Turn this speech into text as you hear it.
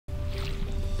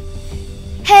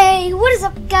Hey, what is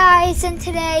up guys? And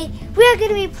today we are going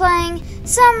to be playing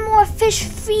some more Fish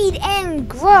Feed and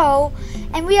Grow,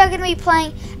 and we are going to be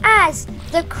playing as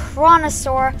the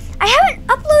Kronosaurus. I haven't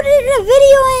uploaded a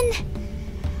video in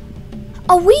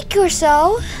a week or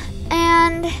so,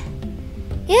 and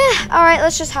yeah, alright,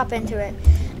 let's just hop into it.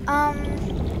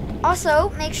 Also,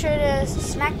 make sure to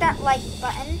smack that like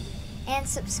button and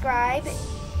subscribe,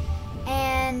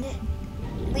 and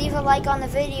leave a like on the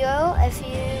video if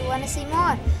you want to see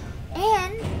more.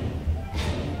 And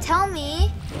tell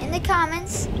me in the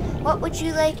comments, what would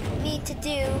you like me to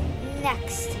do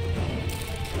next?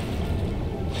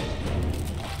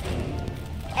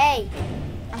 Hey,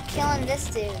 I'm killing this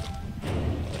dude.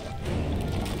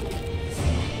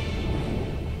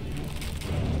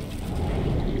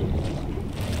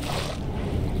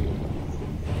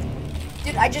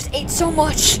 Dude, I just ate so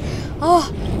much.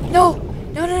 Oh, no.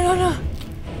 No, no, no, no.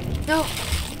 No.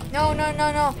 No, no,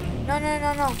 no, no. No, no,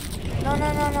 no, no. No,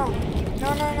 no, no, no.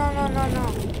 No, no, no, no, no, no.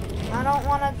 I don't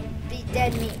want to be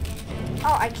dead meat.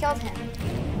 Oh, I killed him.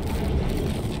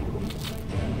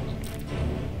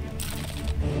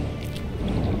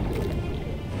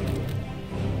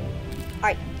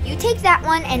 Alright, you take that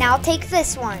one and I'll take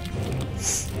this one.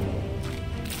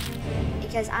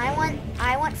 Because I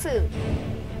want food.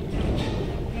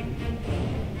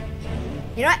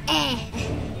 You know what?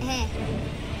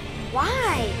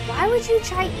 Why? Why would you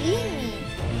try eating me?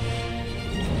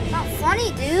 It's not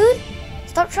funny, dude.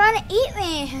 Stop trying to eat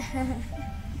me.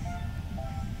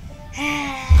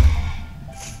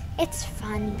 It's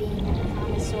fun being a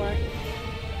dinosaur.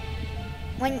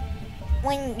 When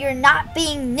you're not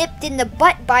being nipped in the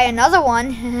butt by another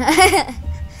one.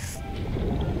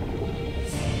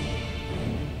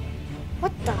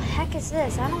 What the heck is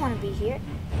this? I don't want to be here.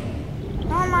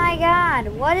 Oh my god,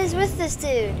 what is with this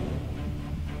dude?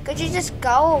 Could you just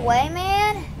go away,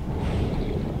 man?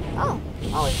 Oh, he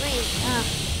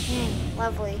breathes.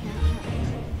 Lovely.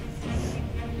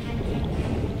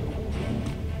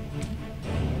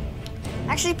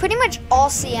 Actually, pretty much all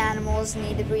sea animals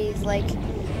need to breathe. Like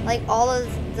all of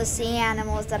the sea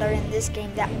animals that are in this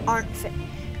game that aren't fit.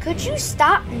 Could you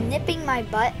stop nipping my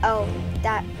butt? Oh,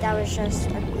 that was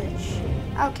just a glitch.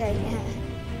 Okay.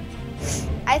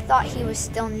 I thought he was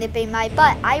still nipping my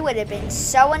butt. I would have been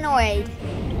so annoyed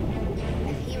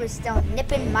if he was still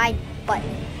nipping my butt.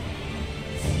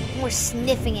 Or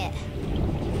sniffing it.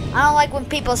 I don't like when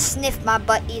people sniff my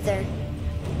butt either.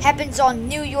 Happens on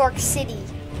New York City.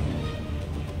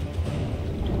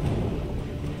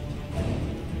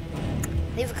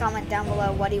 Leave a comment down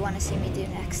below, what do you want to see me do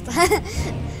next?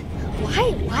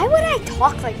 Why would I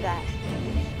talk like that?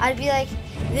 I'd be like,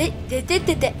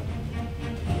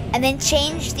 and then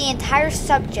change the entire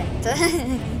subject.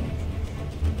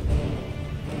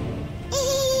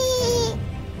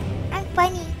 I'm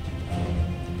funny.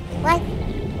 What?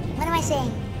 What am I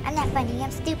saying? I'm not funny, I'm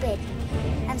stupid.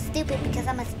 I'm stupid because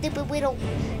I'm a stupid little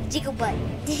jiggle butt.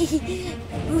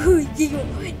 Ooh, jiggle.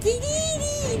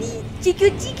 Jiggle,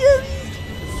 jiggle.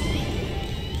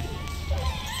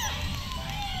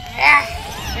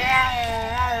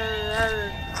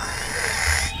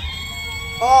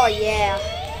 Oh yeah.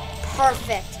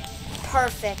 Perfect.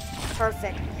 Perfect.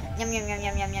 Perfect. Yum yum yum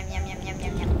yum yum yum yum yum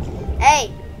yum yum.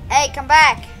 Hey! Hey, come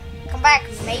back! Come back,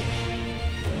 mate.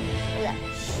 Look at that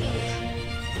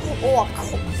huge. Oh,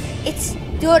 it's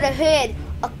dude ahead.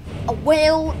 A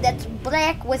whale that's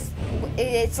black with,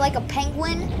 it's like a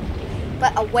penguin,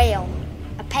 but a whale.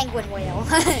 A penguin whale.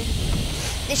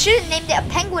 They should have named it a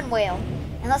penguin whale.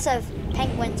 Unless if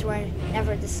penguins were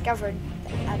never discovered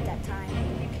at that time.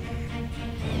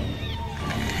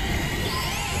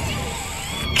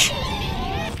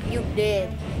 You did.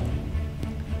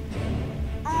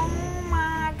 Oh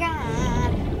my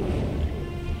god.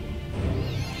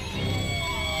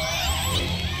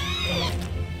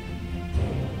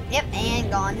 Yep,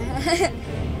 and gone.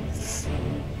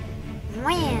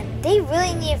 Man, they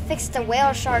really need to fix the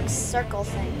whale shark circle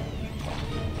thing.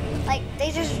 Like,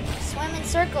 they just swim in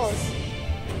circles.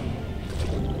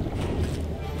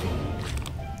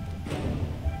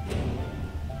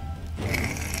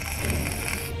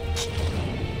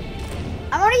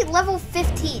 I'm already level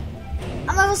 15.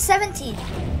 I'm level 17.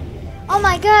 Oh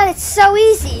my god, it's so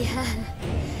easy.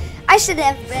 I should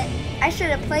have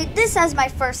played this as my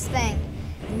first thing.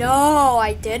 No,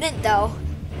 I didn't though.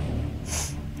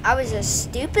 I was a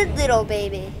stupid little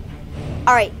baby.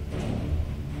 Alright.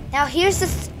 Now here's the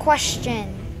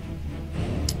question.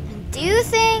 Do you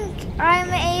think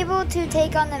I'm able to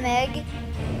take on the Meg?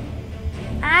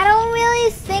 I don't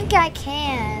really think I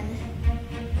can.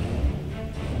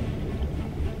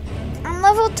 I'm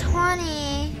level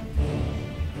 20.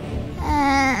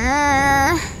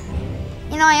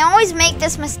 know, I always make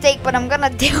this mistake, but I'm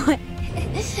gonna do it.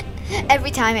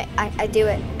 Every time I do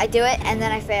it. I do it, and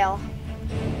then I fail.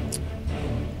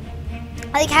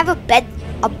 I like have a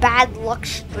bad luck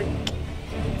streak.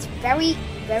 It's very,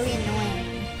 very annoying.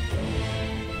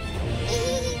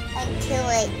 Until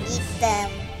I eat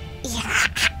them. Yeah.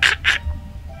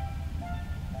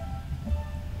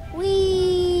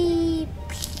 Wee.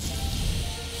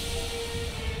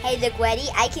 Hey, look, Weddy,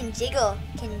 I can jiggle.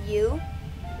 Can you?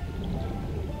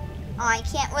 Oh, I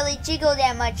can't really jiggle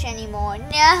that much anymore.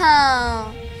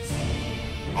 No.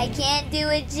 I can't do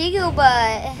a jiggle,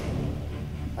 but...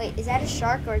 Wait, is that a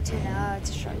shark or a tuna? Oh, it's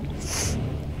a shark.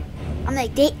 I'm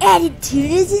like, they added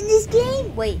tunas in this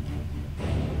game? Wait.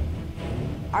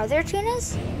 Are there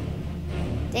tunas?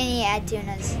 They need to add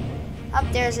tunas. Up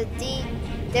there's a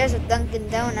Dunkin'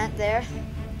 Donut there.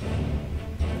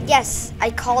 Yes,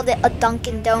 I called it a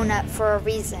Dunkin' Donut for a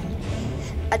reason.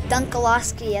 A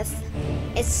Dunkaloskieth.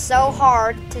 It's so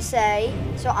hard to say,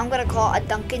 so I'm gonna call it a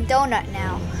Dunkin' Donut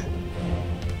now.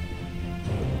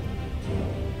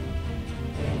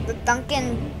 The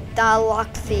Dunkin'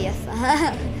 Dalochthieth.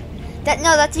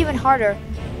 That's even harder.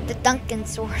 The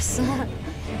Dunkin-Source.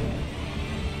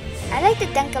 I like the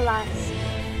Dunkalas.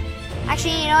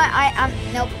 Actually, you know what?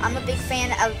 Nope. I'm a big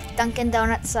fan of Dunkin'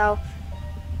 Donuts, so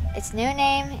its new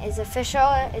name is official.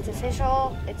 It's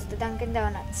official. It's the Dunkin'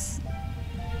 Donuts.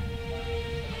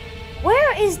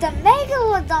 Where is the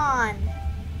Megalodon?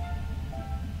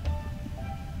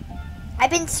 I've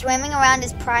been swimming around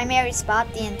his primary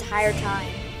spot the entire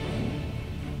time.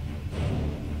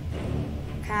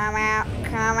 Come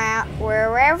out,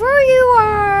 wherever you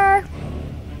are.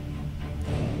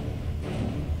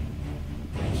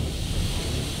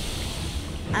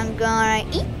 I'm gonna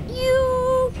eat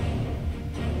you.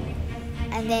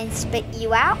 And then spit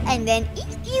you out, and then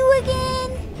eat you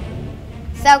again.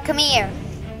 So come here.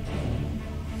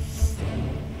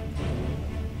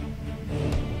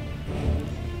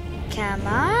 Come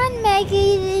on,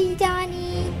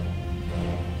 Megalodon.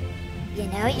 You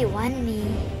know you won me.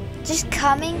 Just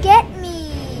come and get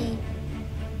me.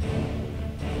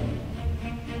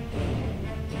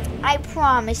 I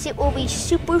promise it will be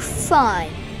super fun.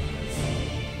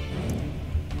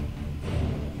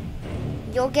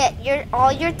 You'll get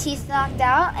all your teeth knocked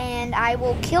out, and I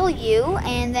will kill you,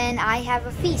 and then I have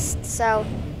a feast. So,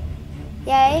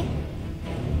 yay.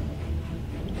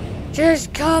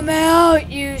 Just come out,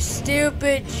 you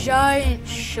stupid giant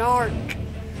shark.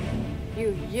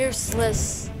 You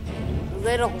useless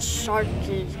little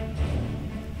sharky.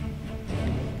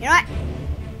 You know what?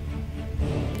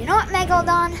 You know what,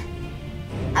 Megalodon?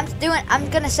 I'm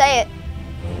gonna say it.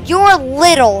 You're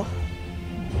little.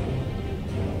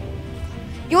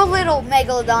 You're little,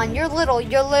 Megalodon. You're little.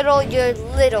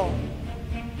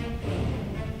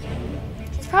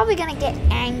 He's probably gonna get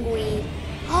angry.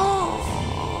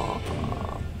 Oh,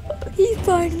 he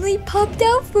finally popped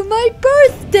out for my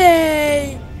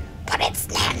birthday. But it's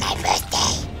not my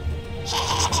birthday.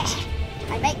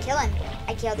 I might kill him.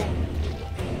 I killed him.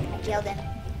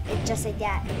 It's just like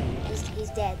that. He's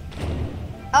dead.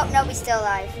 Oh, no, he's still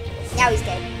alive. Now he's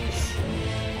dead.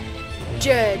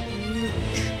 Dead.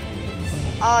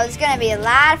 Oh, there's gonna be a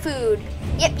lot of food.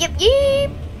 Yep.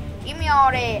 Give me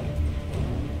all that.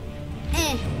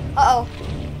 Uh-oh.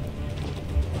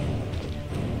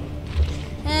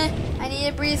 I need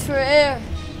to breathe for air.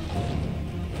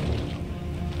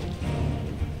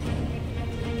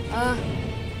 I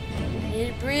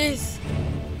need to breathe.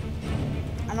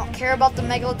 I don't care about the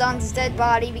Megalodon's dead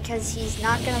body because he's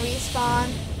not gonna respawn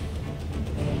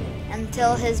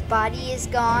until his body is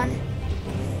gone.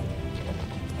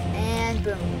 And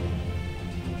boom.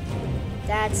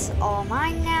 That's all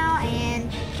mine now,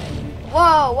 and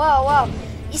whoa.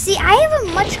 You see, I have a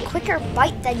much quicker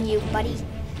bite than you, buddy.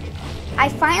 I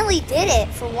finally did it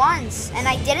for once, and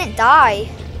I didn't die.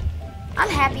 I'm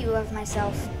happy with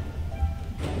myself.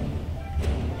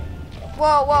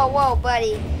 Whoa,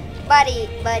 buddy. Buddy.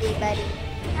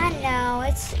 I know,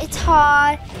 it's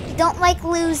hard. You don't like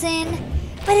losing,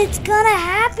 but it's gonna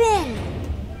happen.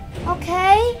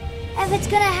 Okay? If it's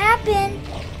gonna happen,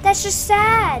 that's just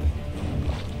sad.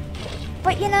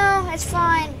 But you know, it's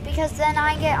fine because then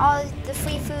I get all the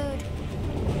free food.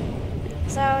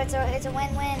 So it's a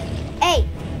win-win. Hey,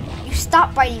 you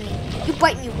stop biting me. You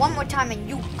bite me one more time and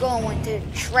you go into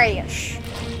trash.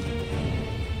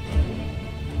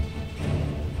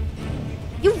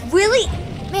 You really,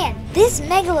 man, this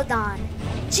Megalodon,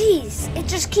 jeez, it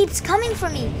just keeps coming for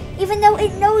me, even though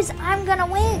it knows I'm gonna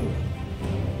win.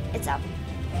 It's up.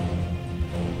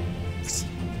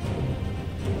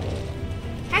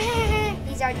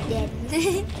 He's already dead.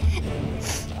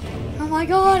 Oh my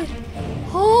god.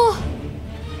 Oh,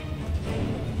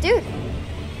 dude,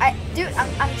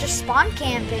 I'm just spawn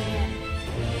camping him.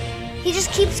 He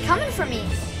just keeps coming for me.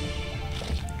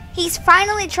 He's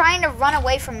finally trying to run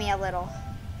away from me a little.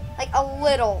 Like a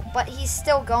little, but he's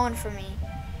still going for me.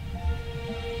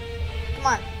 Come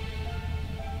on.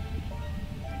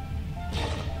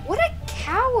 What a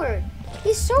coward.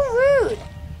 He's so rude.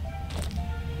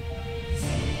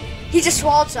 He just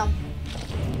swallowed some.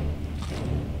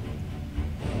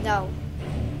 No.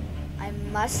 I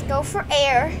must go for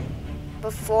air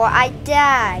before I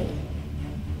die.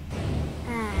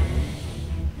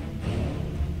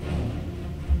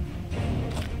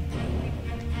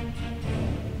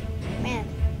 Man,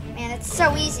 it's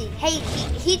so easy. Hey,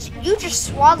 you just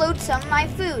swallowed some of my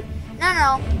food.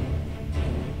 No.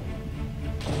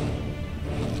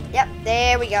 Yep,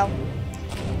 there we go.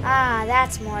 Ah,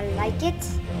 that's more like it.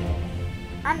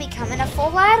 I'm becoming a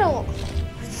full adult.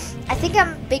 I think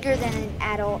I'm bigger than an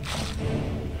adult.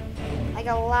 Like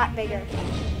a lot bigger.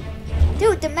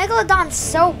 Dude, the megalodon's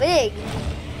so big.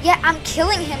 Yet I'm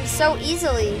killing him so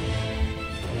easily.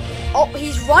 Oh,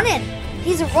 he's running.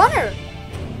 He's a runner.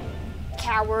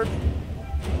 Coward.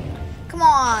 Come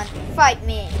on, fight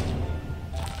me.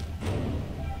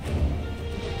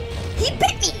 He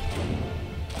bit me.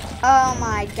 Oh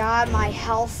my god, my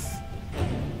health.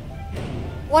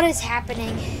 What is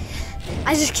happening?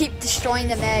 I just keep destroying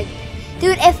the meg.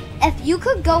 Dude, if you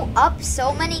could go up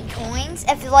so many coins,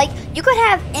 if like you could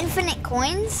have infinite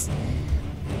coins,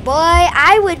 boy,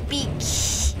 I would be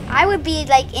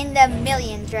like in the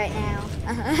millions right now.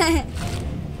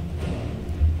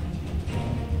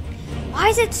 Why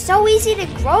is it so easy to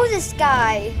grow this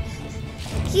guy?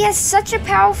 He has such a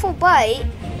powerful bite,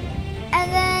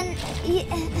 and then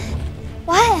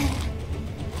what?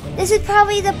 This is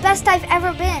probably the best I've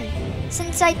ever been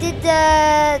since I did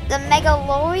the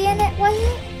Megalorian. It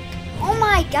wasn't. Oh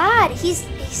my God, he's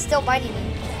still biting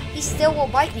me. He still will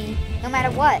bite me no matter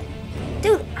what.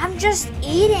 Dude, I'm just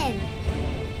eating.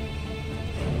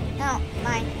 No,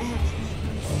 mine.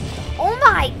 Oh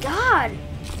my God.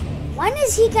 When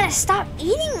is he gonna stop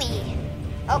eating me?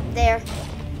 Oh, there.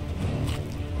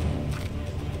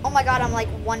 Oh my God, I'm like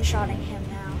one-shotting him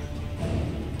now.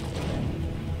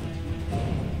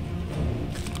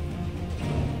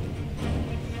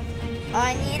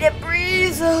 I need to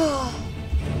breathe.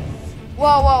 Whoa.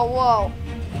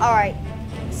 All right,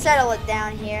 settle it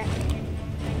down here.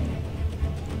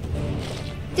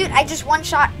 Dude, I just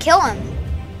one-shot kill him.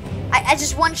 I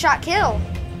just one-shot kill.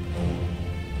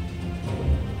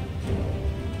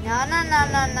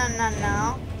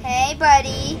 No. Hey,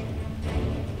 buddy.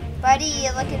 Buddy, you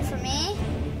looking for me?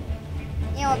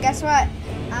 You know, guess what?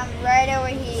 I'm right over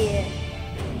here.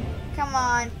 Come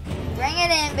on. Bring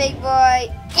it in, big boy.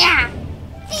 Yeah!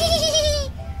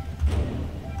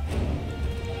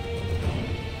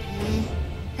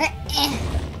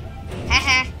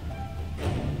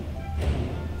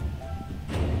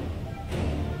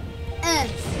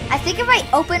 I think if I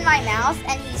open my mouth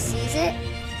and he sees it,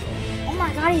 oh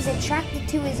my God, he's attracted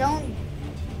to his own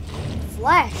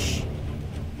flesh.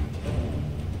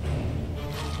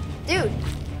 Dude,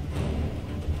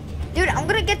 I'm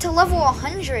gonna get to level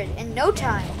 100 in no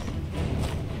time.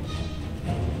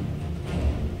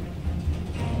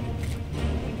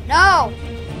 No,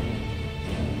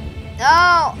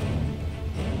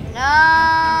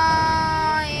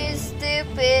 you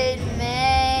stupid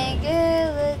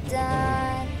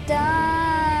megalodon,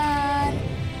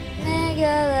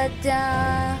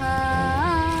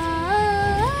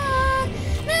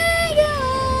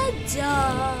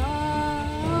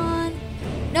 megalodon.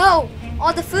 No,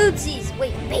 all the foodsies.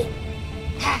 Wait.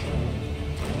 Ha.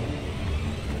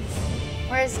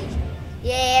 Where is he?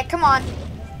 Yeah, come on.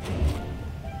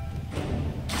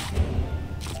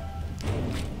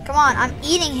 Come on, I'm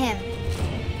eating him.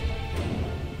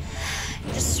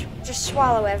 Just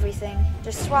swallow everything.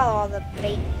 Just swallow all the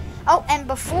bait. Oh, and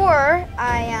before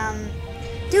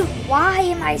dude, why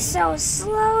am I so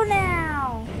slow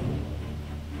now?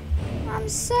 I'm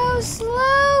so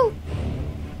slow.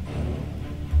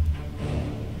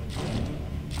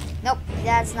 Nope,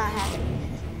 that's not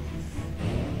happening.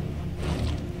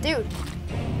 Dude,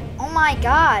 oh my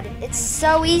God, it's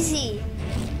so easy.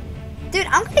 Dude,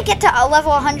 I'm gonna get to a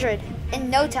level 100 in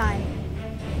no time.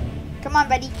 Come on,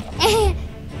 buddy.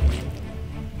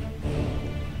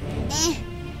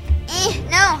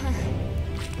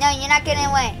 No, you're not getting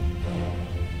away.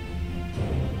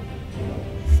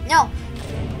 No.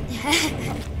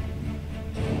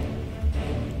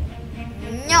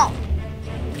 No.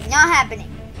 Not happening.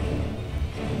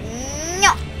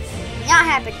 No. Not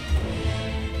happening.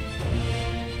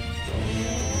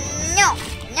 No.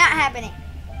 Not happening.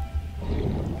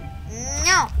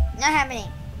 No, not happening.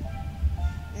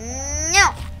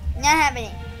 No, not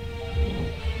happening.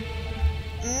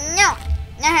 No,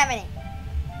 not happening.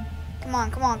 Come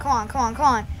on, come on, come on, come on, come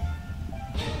on.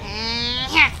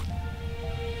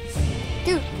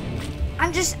 Dude,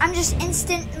 I'm just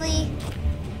instantly.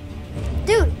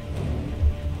 Dude,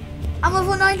 I'm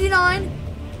level 99.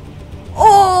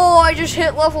 Oh, I just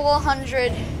hit level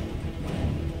 100.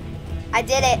 I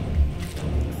did it.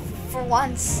 For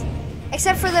once.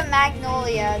 Except for the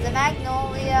Magnolia. The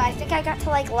Magnolia, I think I got to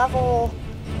like level,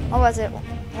 what was it,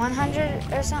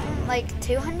 100 or something? Like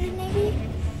 200 maybe?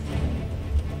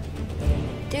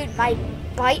 Dude, my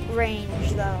bite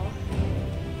range though.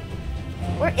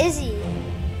 Where is he?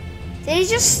 Did he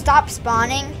just stop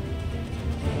spawning?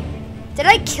 Did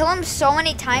I kill him so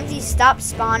many times he stopped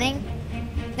spawning?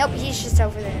 Nope, he's just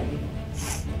over there.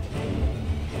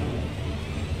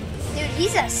 Dude,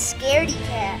 he's a scaredy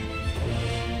cat.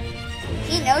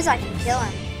 He knows I can kill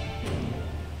him.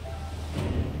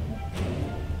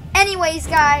 Anyways,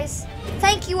 guys,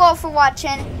 thank you all for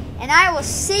watching, and I will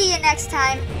see you next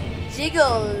time.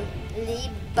 Jiggly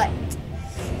butt.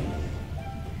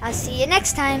 I'll see you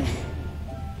next time.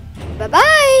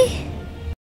 Bye-bye.